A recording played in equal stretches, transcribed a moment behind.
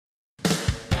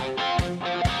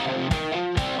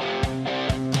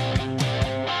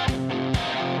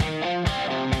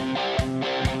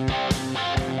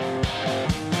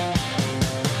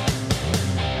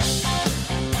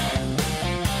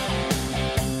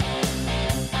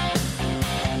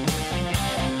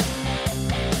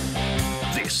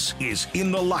is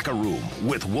In the Locker Room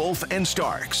with Wolf and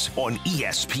Starks on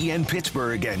ESPN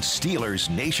Pittsburgh and Steelers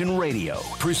Nation Radio.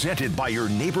 Presented by your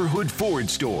neighborhood Ford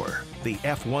store. The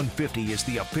F-150 is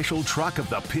the official truck of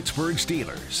the Pittsburgh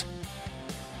Steelers.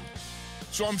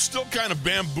 So I'm still kind of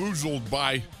bamboozled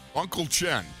by Uncle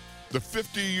Chen, the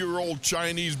 50-year-old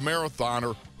Chinese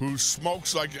marathoner who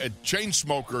smokes like a chain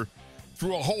smoker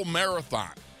through a whole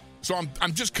marathon. So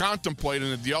I'm just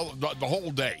contemplating it the whole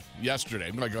day yesterday.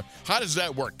 I'm like, how does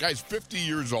that work? Guy's 50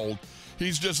 years old.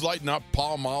 He's just lighting up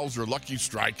Pall Malls or Lucky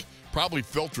Strike, probably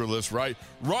filterless, right?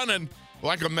 Running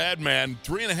like a madman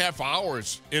 3.5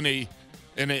 hours in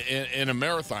a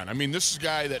marathon. I mean, this is a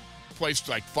guy that placed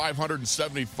like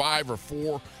 575 or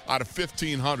 4 out of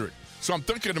 1,500. So I'm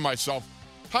thinking to myself,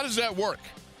 how does that work?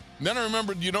 And then I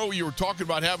remembered, you were talking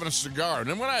about having a cigar. And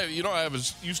then when I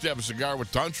used to have a cigar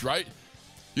with Tunch, right?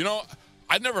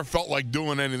 I never felt like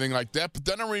doing anything like that, but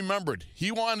then I remembered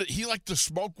he liked to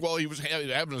smoke while he was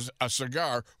having a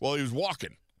cigar while he was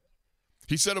walking.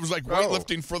 He said it was like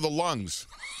weightlifting for the lungs.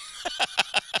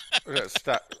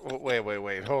 Stop.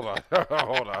 Wait. Hold on.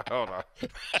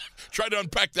 Try to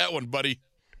unpack that one, buddy.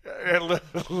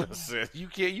 Listen, you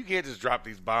can't just drop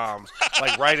these bombs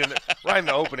like right in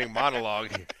the opening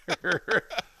monologue here.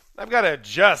 I've got to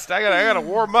adjust. I got to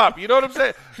warm up. You know what I'm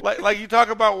saying? Like you talk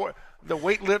about the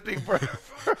weightlifting for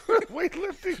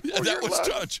weightlifting. Yeah, for that your was lungs.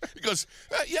 Touch. He goes,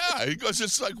 He goes,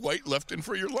 it's like weightlifting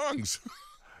for your lungs.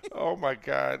 Oh my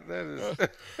God, that is.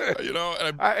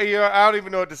 And I don't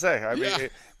even know what to say. I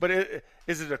mean,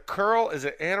 is it a curl? Is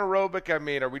it anaerobic? I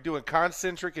mean, are we doing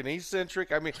concentric and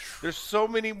eccentric? I mean, there's so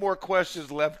many more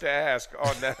questions left to ask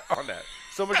on that.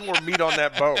 So much more meat on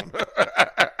that bone.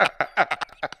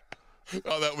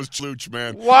 Oh, that was Chluch,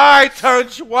 man. Why,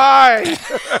 Tunch? Why?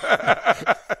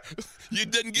 You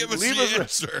didn't give us Leave the us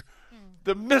answer.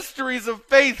 The mysteries of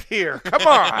faith here. Come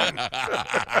on.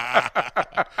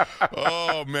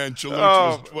 Oh, man, Chluch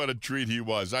was what a treat he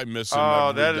was. I miss him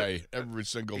every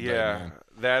single day, man.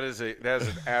 That is an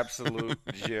absolute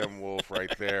gem, Wolf,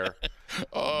 right there.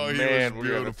 Oh, he was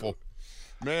beautiful.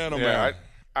 Man, man.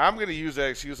 I'm going to use that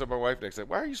excuse on my wife next time.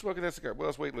 Why are you smoking that cigar? Well,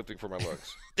 it's weightlifting for my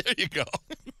lungs. There you go.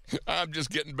 I'm just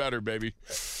getting better, baby.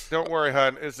 Don't worry,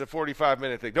 hon. It's a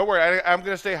 45-minute thing. Don't worry. I'm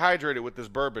going to stay hydrated with this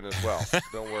bourbon as well.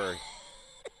 Don't worry.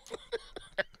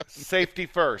 Safety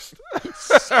first.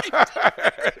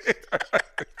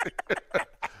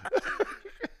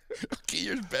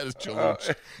 You're as bad as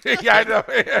Chluch. Yeah, I know.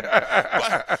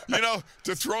 But,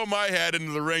 to throw my hat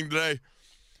into the ring today,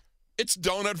 it's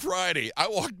Donut Friday. I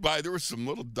walked by. There were some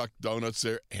little duck donuts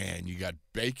there, and you got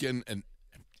bacon, and,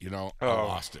 I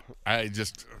lost it. I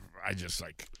just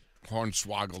like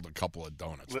hornswoggled a couple of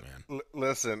donuts, man.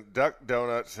 Listen, Duck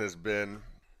Donuts has been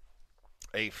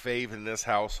a fave in this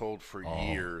household for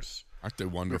years. Aren't they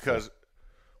wonderful?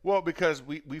 Because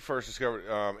we first discovered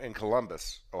in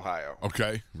Columbus, Ohio.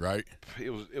 Okay, right. It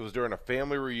was during a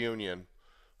family reunion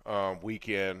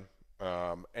weekend,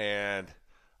 and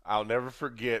I'll never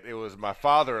forget. It was my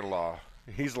father-in-law.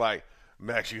 He's like,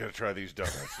 Max, you got to try these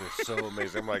donuts. They're so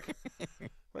amazing. I'm like,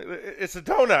 it's a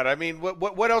donut. I mean,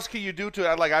 what else can you do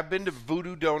to it? Like, I've been to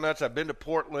Voodoo Donuts. I've been to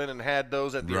Portland and had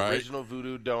those at the original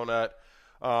Voodoo Donut.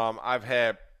 I've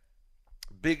had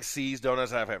Big C's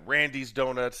Donuts. I've had Randy's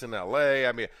Donuts in L.A.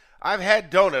 I mean, I've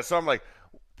had donuts. So I'm like,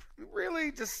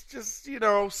 really? Just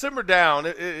simmer down.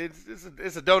 It's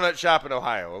a donut shop in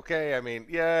Ohio, okay? I mean,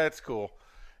 yeah, it's cool.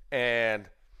 And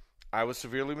I was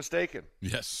severely mistaken.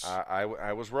 Yes.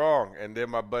 I was wrong. And then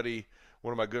my buddy,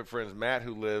 one of my good friends, Matt,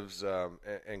 who lives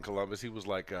in Columbus, he was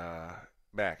like,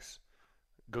 Max,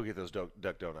 go get those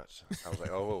duck donuts. I was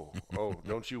like, oh,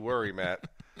 don't you worry, Matt.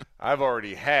 I've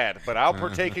already had, but I'll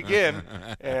partake again.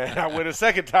 And I went a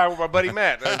second time with my buddy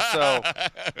Matt. And so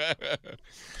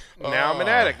now I'm an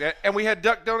addict. And we had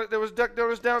duck donut. There was duck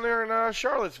donuts down there in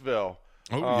Charlottesville.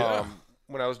 Oh, yeah.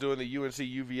 When I was doing the UNC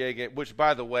UVA game, which,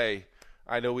 by the way,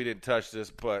 I know we didn't touch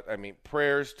this, but, I mean,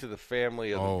 prayers to the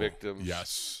family of the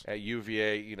victims at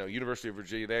UVA. University of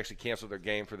Virginia, they actually canceled their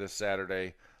game for this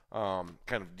Saturday, kind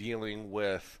of dealing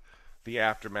with the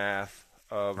aftermath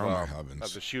of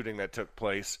the shooting that took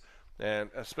place, and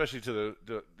especially to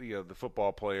the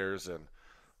football players. And,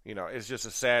 it's just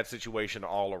a sad situation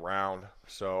all around.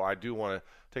 So I do want to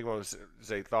take a moment to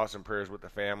say thoughts and prayers with the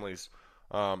families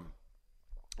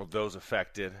of those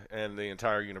affected and the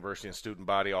entire university and student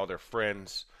body, all their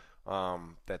friends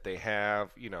that they have.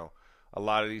 A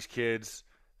lot of these kids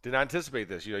did not anticipate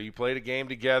this. You played a game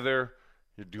together,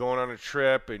 you're going on a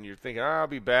trip, and you're thinking, I'll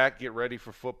be back, get ready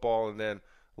for football, and then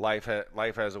life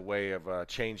has a way of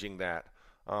changing that.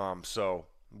 So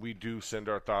we do send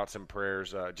our thoughts and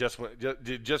prayers.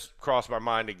 Just crossed my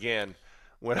mind again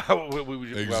when I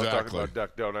was talking about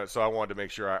Duck Donuts. So I wanted to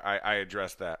make sure I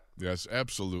addressed that. Yes,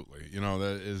 absolutely.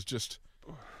 That is just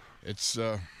it's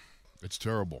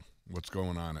terrible what's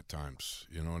going on at times.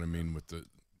 You know what I mean with the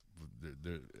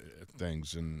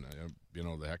things, and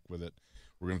the heck with it.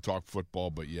 We're going to talk football,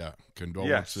 but yeah,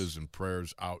 condolences and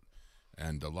prayers out,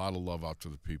 and a lot of love out to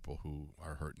the people who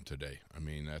are hurting today. I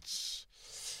mean, that's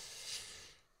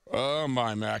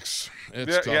my Max.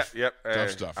 It's tough.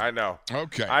 Tough stuff. I know.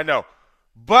 Okay. I know.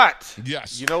 But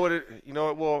yes, you know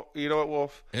what,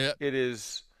 Wolf? It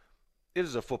is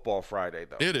a football Friday,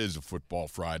 though. It is a football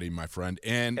Friday, my friend,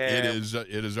 and it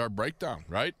is our breakdown,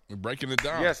 right? We're breaking it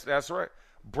down. Yes, that's right.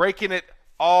 Breaking it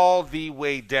all the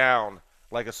way down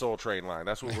like a Soul Train line.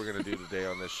 That's what we're going to do today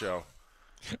on this show.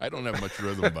 I don't have much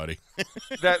rhythm, buddy.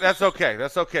 That's okay.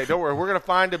 That's okay. Don't worry. We're going to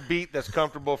find a beat that's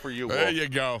comfortable for you, Wolf. There you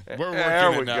go. We're working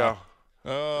there we it now. Go.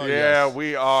 Oh, yeah, yes.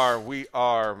 we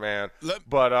are, man.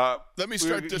 Let me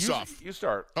start this off. You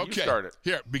start. Okay. You start it.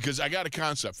 Here, because I got a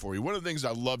concept for you. One of the things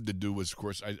I love to do was, of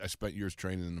course, I spent years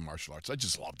training in the martial arts. I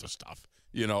just love this stuff.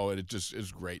 And it just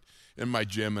is great in my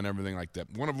gym and everything like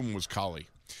that. One of them was Kali.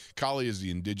 Kali is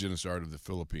the indigenous art of the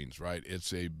Philippines, right?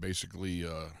 It's basically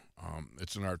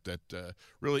it's an art that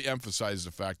really emphasizes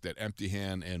the fact that empty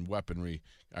hand and weaponry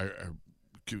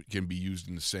can be used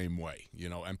in the same way,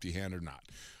 empty hand or not.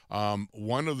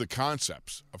 One of the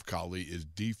concepts of Kali is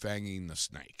defanging the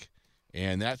snake.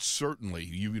 And that's certainly,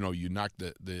 you knock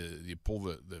you pull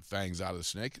the fangs out of the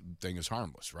snake, the thing is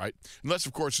harmless, right? Unless,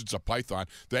 of course, it's a python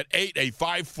that ate a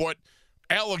 5-foot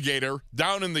alligator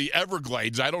down in the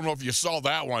Everglades. I don't know if you saw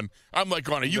that one. I'm like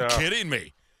going, are you kidding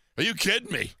me? Are you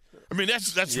kidding me? I mean,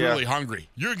 that's really hungry.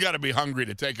 You've got to be hungry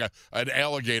to take an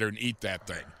alligator and eat that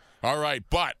thing. All right,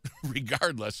 but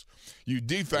regardless, you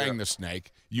defang the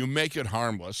snake, you make it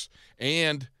harmless,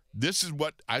 and this is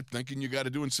what I'm thinking you got to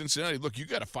do in Cincinnati. Look, you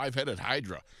got a 5-headed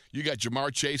hydra. You got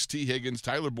Jamar Chase, T. Higgins,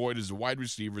 Tyler Boyd as the wide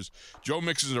receivers, Joe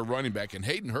Mixon as a running back, and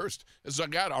Hayden Hurst has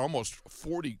got almost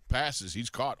 40 passes he's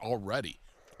caught already.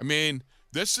 I mean,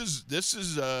 this is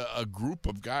a group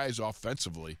of guys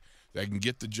offensively that can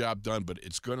get the job done, but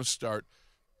it's going to start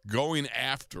going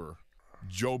after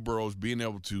Joe Burrow's being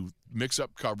able to mix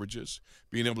up coverages,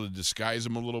 being able to disguise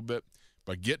them a little bit,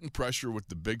 but getting pressure with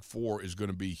the big four is going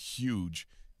to be huge.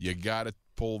 You got to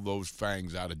pull those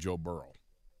fangs out of Joe Burrow.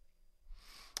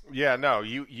 Yeah, no,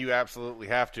 you absolutely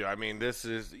have to. I mean, this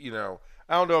is, I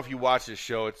don't know if you watch this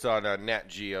show. It's on Nat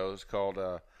Geo. It's called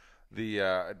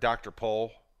the Dr.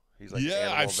 Pol. He's like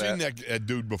I've seen that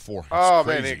dude before. Oh,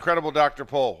 man, the incredible Dr.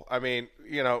 Pol. I mean,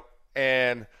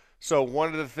 and so one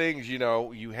of the things,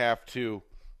 you have to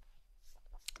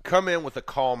come in with a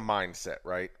calm mindset,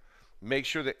 right? Make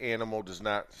sure the animal does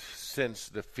not sense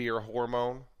the fear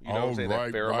hormone. You know what I'm saying?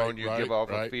 That pheromone you give off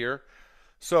of fear.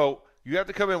 So you have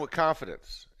to come in with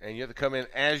confidence, and you have to come in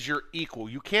as your equal.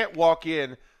 You can't walk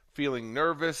in feeling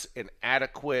nervous,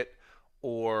 inadequate,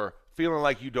 or feeling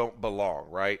like you don't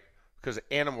belong, right? Because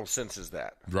the animal senses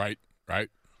that. Right.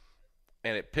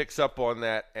 And it picks up on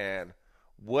that, and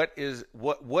what is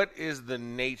the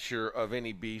nature of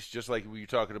any beast, just like we were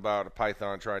talking about a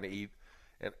python trying to eat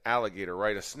an alligator,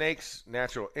 right? A snake's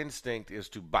natural instinct is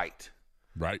to bite.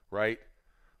 Right?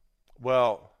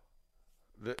 Well,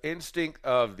 the instinct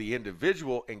of the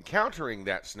individual encountering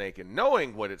that snake and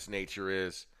knowing what its nature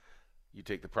is, you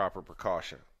take the proper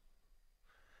precaution.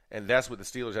 And that's what the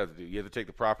Steelers have to do. You have to take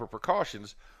the proper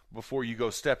precautions before you go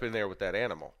step in there with that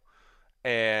animal.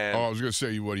 And I was going to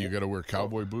say, what, you got to wear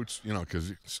cowboy boots?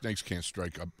 Because snakes can't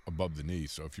strike up above the knee.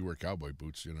 So if you wear cowboy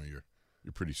boots,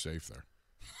 you're pretty safe there.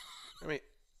 I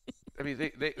mean,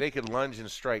 they could lunge and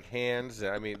strike hands.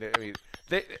 I mean,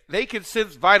 they could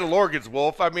sense vital organs,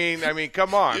 Wolf. I mean,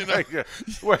 come on. The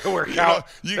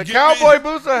cowboy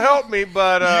boots will help me,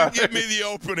 but you give me the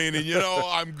opening, and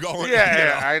I'm going.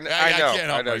 I know. I can't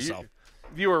help myself.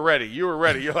 You were ready. You're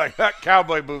like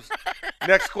cowboy boots.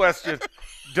 Next question.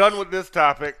 Done with this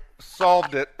topic.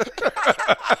 Solved it.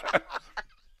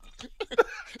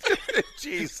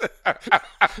 Jeez.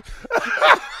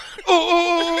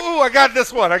 Ooh, I got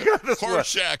this one.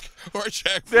 Horseshack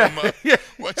from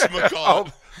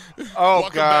whatchamacallit.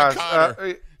 Welcome back,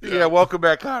 Connor. Welcome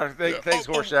back, Connor. Thanks,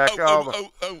 Horseshack.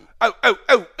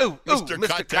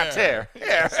 Mr. Cotter.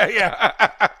 Yeah.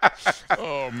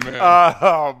 Oh, man.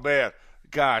 Oh, man.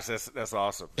 Gosh, that's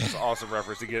awesome. That's an awesome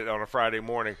reference to get it on a Friday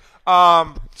morning.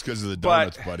 It's because of the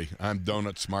donuts, buddy. I'm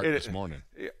donut smart this morning.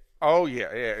 Oh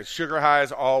yeah. Sugar high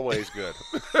is always good.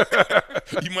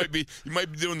 You might be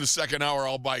doing the second hour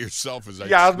all by yourself. I was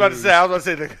about to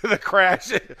say the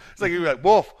crash. It's like you're like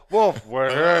Wolf.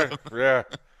 Yeah.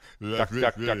 duck,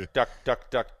 duck, duck, duck, duck,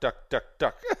 duck, duck, duck,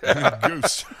 duck.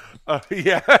 Goose.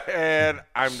 Yeah, and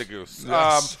I'm the goose.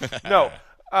 Yes.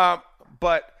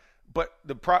 But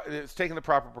it's taking the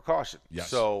proper precaution. Yes.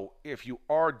 So if you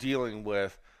are dealing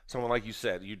with someone like you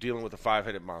said, you're dealing with a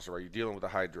 5-headed monster, right? You're dealing with a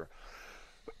Hydra.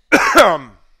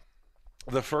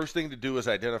 The first thing to do is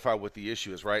identify what the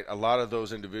issue is, right? A lot of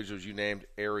those individuals you named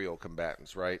aerial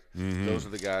combatants, right? Mm-hmm. Those are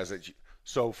the guys that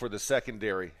so for the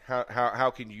secondary,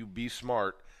 how can you be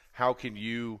smart? How can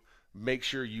you make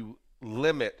sure you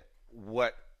limit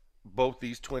what both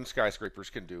these twin skyscrapers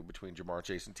can do between Jamar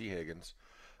Chase and T. Higgins?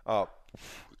 And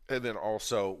then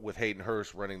also with Hayden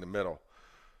Hurst running the middle.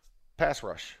 Pass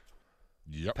rush.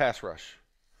 Yep. Pass rush.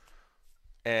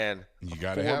 And you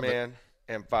got to have 4-man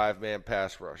and 5-man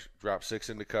pass rush. Drop 6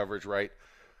 into coverage, right?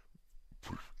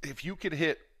 If you could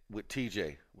hit with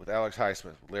TJ, with Alex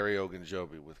Highsmith, with Larry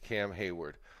Ogunjobi, with Cam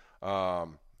Hayward,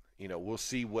 we'll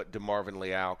see what DeMarvin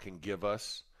Leal can give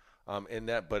us in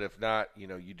that. But if not,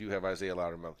 you do have Isaiah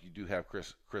Loudermilk. You do have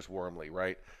Chris Wormley,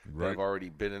 right? That have already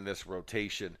been in this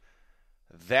rotation.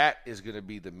 That is going to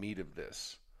be the meat of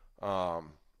this. I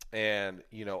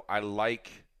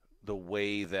like the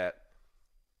way that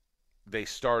they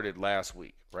started last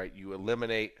week, right? You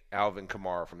eliminate Alvin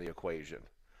Kamara from the equation.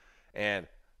 And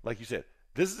like you said,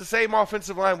 this is the same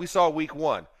offensive line we saw week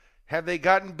 1. Have they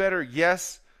gotten better?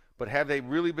 Yes. But have they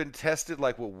really been tested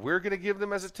like what we're going to give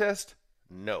them as a test?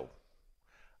 No.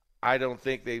 I don't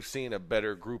think they've seen a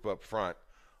better group up front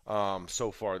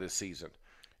so far this season.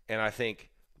 And I think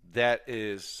that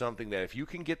is something that if you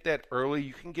can get that early,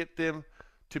 you can get them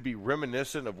to be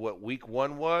reminiscent of what week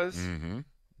 1 was. Mm-hmm.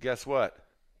 Guess what?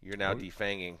 You're now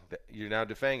defanging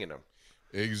them.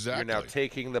 Exactly. You're now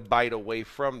taking the bite away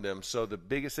from them. So the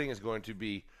biggest thing is going to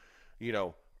be,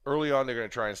 early on they're going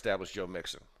to try and establish Joe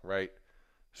Mixon, right?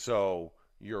 So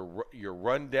your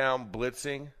run-down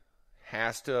blitzing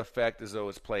has to affect as though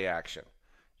it's play action.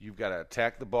 You've got to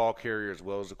attack the ball carrier as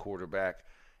well as the quarterback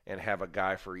and have a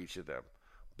guy for each of them.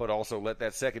 But also let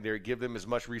that secondary give them as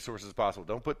much resources as possible.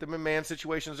 Don't put them in man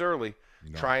situations early.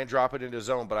 No. Try and drop it into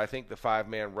zone. But I think the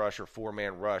 5-man rush or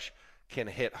 4-man rush can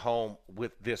hit home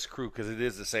with this crew because it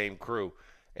is the same crew.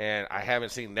 And I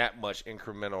haven't seen that much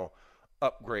incremental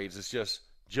upgrades. It's just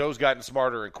Joe's gotten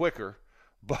smarter and quicker.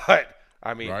 But,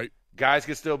 guys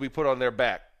can still be put on their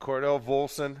back. Cordell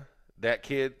Volson, that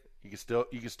kid, you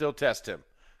can still test him.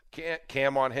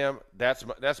 Cam on him, that's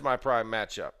my prime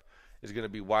matchup. Is going to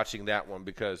be watching that one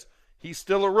because he's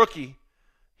still a rookie.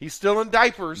 He's still in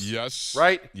diapers. Yes.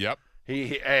 Right? Yep.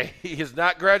 He has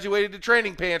not graduated to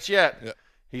training pants yet. Yep.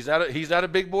 He's not a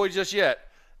big boy just yet.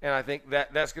 And I think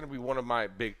that's going to be one of my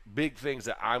big things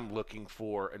that I'm looking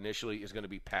for initially is going to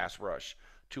be pass rush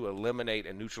to eliminate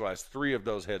and neutralize 3 of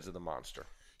those heads of the monster.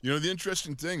 The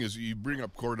interesting thing is you bring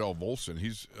up Cordell Volson.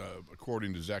 He's,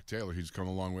 according to Zach Taylor, he's come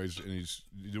a long ways and he's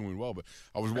doing well. But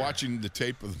I was watching the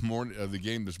tape of the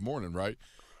game this morning, right?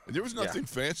 And there was nothing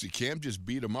fancy. Cam just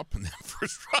beat him up in that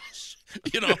first rush.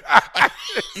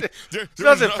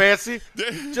 Nothing fancy.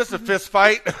 Just a fist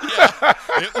fight. Yeah,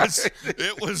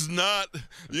 it was not.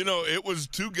 It was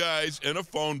 2 guys in a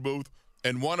phone booth.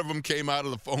 And one of them came out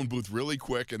of the phone booth really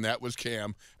quick, and that was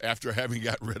Cam after having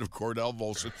got rid of Cordell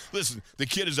Volson. Listen, the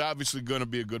kid is obviously going to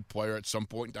be a good player at some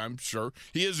point, I'm sure.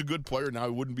 He is a good player. Now,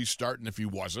 he wouldn't be starting if he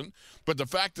wasn't. But the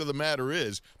fact of the matter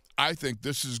is, I think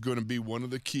this is going to be one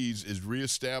of the keys is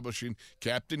reestablishing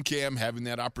Captain Cam, having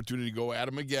that opportunity to go at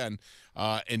him again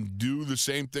and do the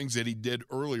same things that he did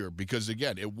earlier. Because,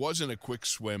 again, it wasn't a quick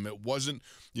swim. It wasn't,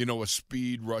 a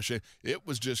speed rush. It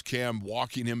was just Cam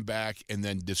walking him back and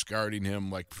then discarding him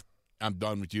like, I'm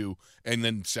done with you, and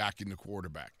then sacking the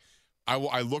quarterback.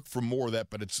 I look for more of that,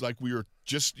 but it's like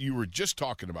you were just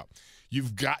talking about.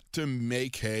 You've got to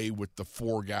make hay with the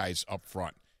 4 guys up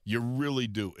front. You really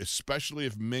do, especially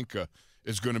if Minkah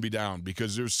is going to be down,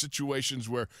 because there's situations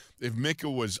where if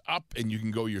Minkah was up and you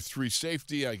can go your 3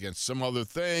 safety against some other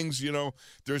things,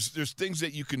 there's things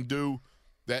that you can do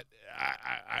that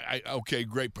okay,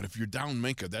 great, but if you're down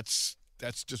Minkah, that's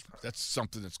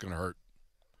something that's going to hurt.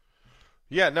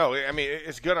 Yeah, no,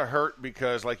 it's going to hurt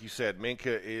because, like you said,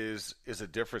 Minkah is a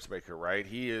difference maker, right?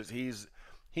 He's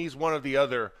one of the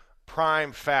other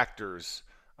prime factors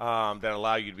that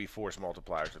allow you to be force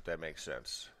multipliers, if that makes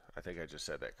sense. I think I just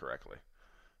said that correctly.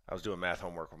 I was doing math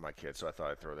homework with my kids, so I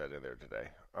thought I'd throw that in there today.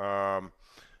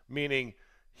 Meaning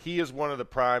he is one of the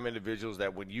prime individuals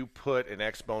that when you put an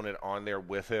exponent on there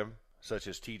with him, such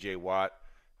as T.J. Watt,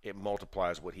 it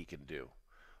multiplies what he can do.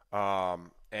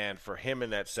 And for him in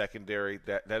that secondary,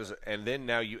 that is, and then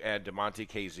now you add DeMonte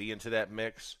KZ into that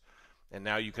mix, and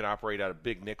now you can operate out of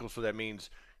big nickel. So that means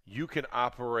you can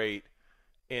operate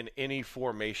in any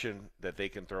formation that they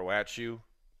can throw at you,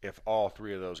 if all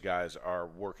three of those guys are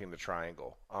working the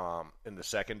triangle in the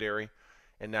secondary,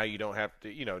 and now you don't have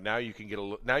to, now you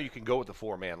can now you can go with the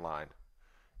 4-man line,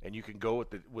 and you can go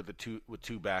with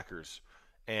two backers,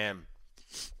 and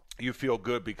you feel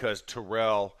good because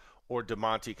Terrell or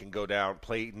DeMonte can go down,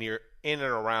 play in and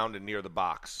around and near the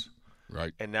box.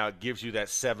 Right. And now it gives you that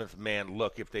 7th man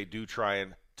look if they do try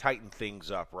and tighten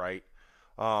things up, right?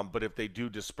 But if they do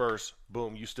disperse,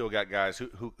 boom, you still got guys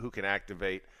who can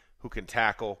activate, who can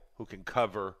tackle, who can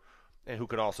cover, and who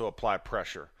can also apply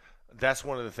pressure. That's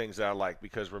one of the things that I like,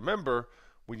 because remember,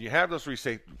 when you have those three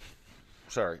safeties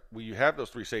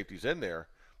in there,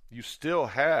 you still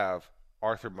have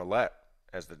Arthur Millette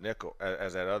as the nickel,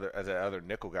 as that other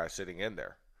nickel guy sitting in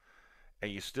there,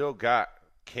 and you still got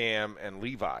Cam and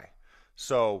Levi.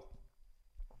 So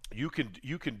you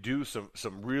can do some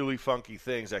really funky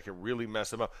things that can really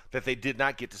mess them up that they did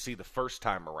not get to see the first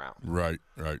time around. Right.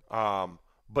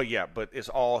 But it's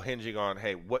all hinging on,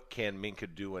 hey, what can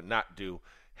Minkah do and not do?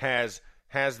 Has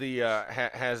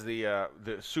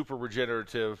the super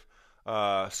regenerative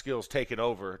skills taken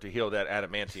over to heal that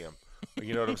adamantium?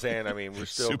 You know what I'm saying? I mean, we're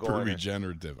still super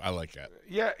regenerative. I like that.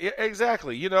 Yeah,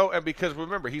 exactly. And because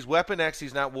remember, he's Weapon X,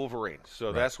 he's not Wolverine. So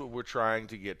right. That's what we're trying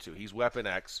to get to. He's Weapon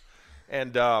X,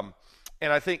 and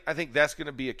I think that's going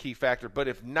to be a key factor. But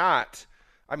if not,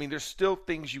 I mean, there's still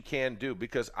things you can do,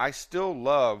 because I still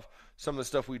love some of the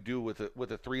stuff we do with a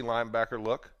 3-linebacker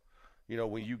look.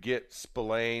 When you get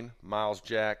Spillane, Miles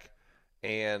Jack,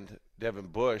 and Devin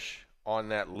Bush on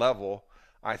that level,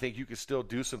 I think you can still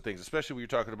do some things, especially when you're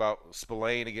talking about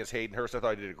Spillane against Hayden Hurst. I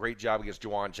thought he did a great job against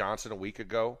Juwan Johnson a week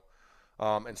ago.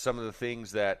 And some of the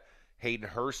things that Hayden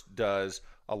Hurst does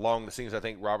along the seams, I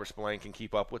think Robert Spillane can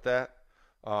keep up with that.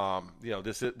 We're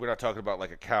not talking about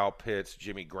like a Kyle Pitts,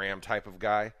 Jimmy Graham type of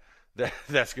guy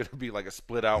that's going to be like a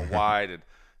split out wide and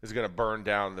is going to burn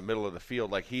down the middle of the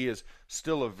field. Like, he is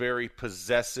still a very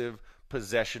possessive,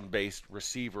 possession-based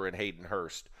receiver in Hayden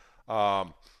Hurst.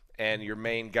 And your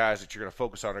main guys that you're going to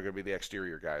focus on are going to be the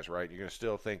exterior guys, right? You're going to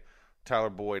still think Tyler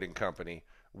Boyd and company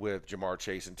with Jamar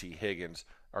Chase and T. Higgins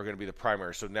are going to be the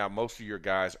primary. So now most of your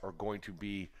guys are going to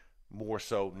be more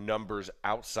so numbers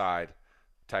outside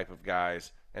type of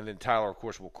guys. And then Tyler, of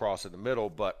course, will cross in the middle.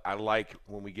 But I like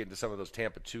when we get into some of those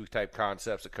Tampa 2 type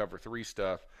concepts, the cover 3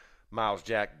 stuff, Miles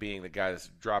Jack being the guy that's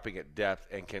dropping at depth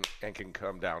and can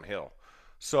come downhill.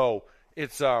 So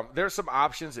it's there's some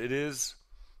options. It is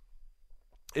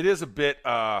a bit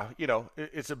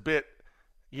it's a bit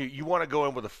you want to go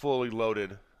in with a fully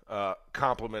loaded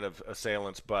complement of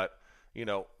assailants, but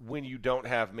when you don't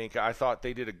have Minkah, I thought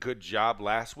they did a good job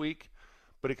last week,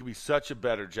 but it could be such a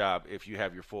better job if you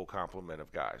have your full complement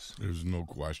of guys. There's no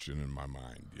question in my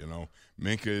mind.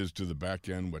 Minkah is to the back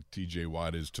end what TJ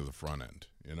Watt is to the front end.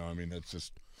 I mean,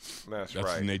 that's right.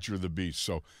 The nature of the beast.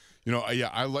 So,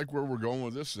 I like where we're going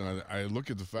with this, and I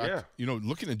look at the fact,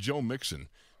 looking at Joe Mixon.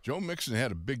 Joe Mixon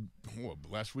had a big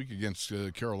last week against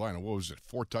Carolina. What was it,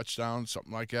 4 touchdowns,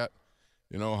 something like that?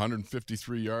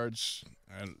 153 yards.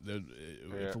 And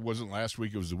if it wasn't last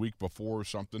week, it was the week before or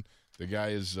something. The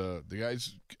guy's a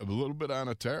little bit on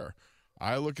a tear.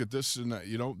 I look at this and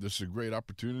this is a great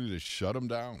opportunity to shut him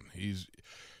down.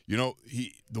 The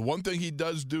one thing he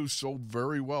does do so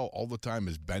very well all the time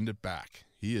is bend it back.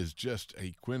 He is just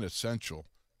a quintessential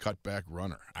cutback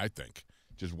runner, I think.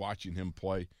 Just watching him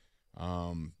play.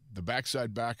 The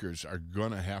backside backers are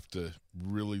gonna have to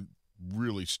really,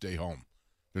 really stay home.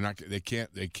 They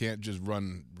can't just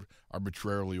run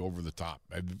arbitrarily over the top.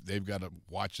 They've got to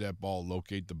watch that ball,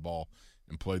 locate the ball,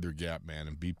 and play their gap man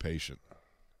and be patient.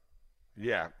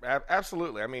 Yeah,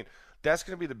 absolutely. I mean, that's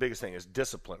going to be the biggest thing is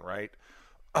discipline, right?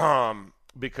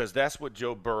 Because that's what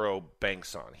Joe Burrow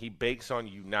banks on. He banks on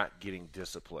you not getting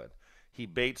disciplined. He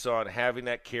baits on having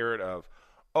that carrot of,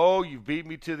 oh, you've beat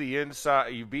me to the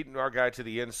inside. You've beaten our guy to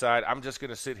the inside. I'm just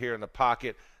going to sit here in the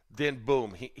pocket. Then,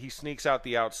 boom, he sneaks out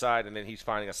the outside, and then he's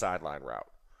finding a sideline route.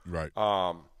 Right.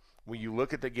 When you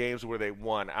look at the games where they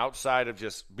won, outside of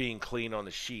just being clean on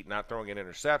the sheet, not throwing an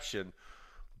interception,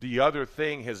 the other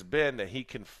thing has been that he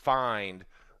can find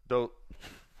T.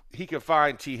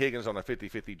 Higgins on a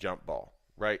 50-50 jump ball,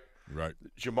 right? Right.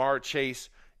 Jamar Chase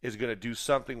is going to do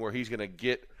something where he's going to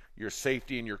get your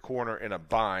safety in your corner in a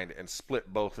bind and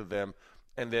split both of them,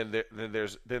 and then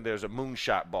there's a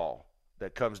moonshot ball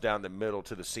that comes down the middle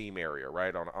to the seam area,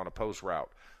 right, on a post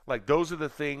route. Like, those are the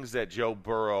things that Joe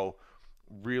Burrow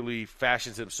really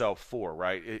fashions himself for,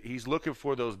 right? He's looking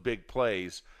for those big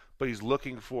plays, but he's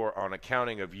looking for, on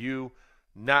accounting of you,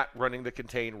 not running the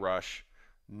contained rush,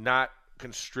 not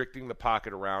constricting the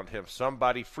pocket around him,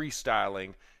 somebody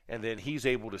freestyling and then he's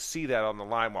able to see that on the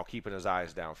line while keeping his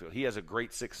eyes downfield. He has a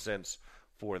great sixth sense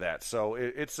for that. So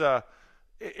it's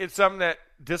something that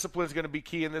discipline is going to be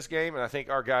key in this game, and I think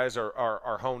our guys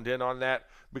are honed in on that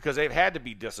because they've had to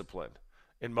be disciplined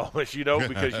in moments,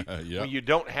 because when you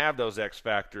don't have those X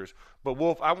factors. But,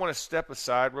 Wolf, I want to step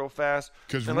aside real fast.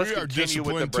 Because we are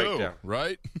disciplined too,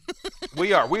 right?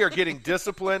 We are getting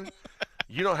disciplined.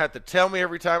 You don't have to tell me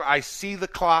every time. I see the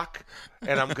clock,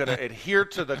 and I'm going to adhere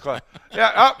to the clock.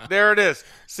 Yeah, there it is.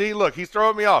 See, look, he's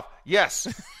throwing me off. Yes,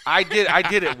 I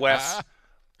did it, Wes.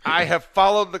 I have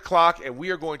followed the clock, and we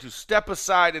are going to step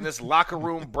aside in this locker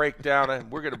room breakdown,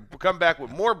 and we're going to come back with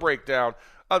more breakdown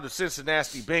of the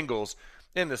Cincinnati Bengals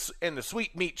in the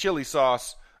sweet meat chili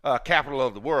sauce capital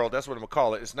of the world. That's what I'm going to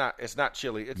call it. It's not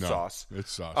chili. It's sauce.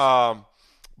 It's sauce.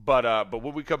 But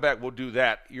when we come back, we'll do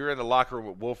that. You're in the locker room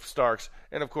with Wolf Starks,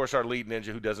 and, of course, our lead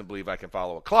ninja who doesn't believe I can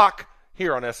follow a clock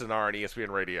here on SNR and ESPN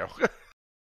Radio.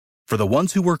 For the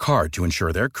ones who work hard to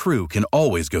ensure their crew can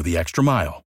always go the extra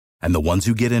mile, and the ones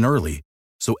who get in early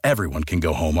so everyone can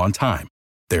go home on time,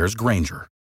 there's Grainger,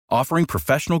 offering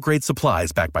professional-grade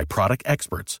supplies backed by product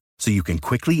experts so you can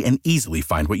quickly and easily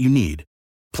find what you need.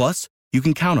 Plus, you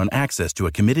can count on access to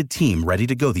a committed team ready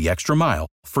to go the extra mile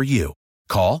for you.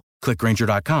 Call, click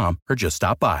Grainger.com, or just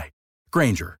stop by.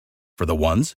 Grainger, for the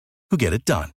ones who get it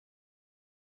done.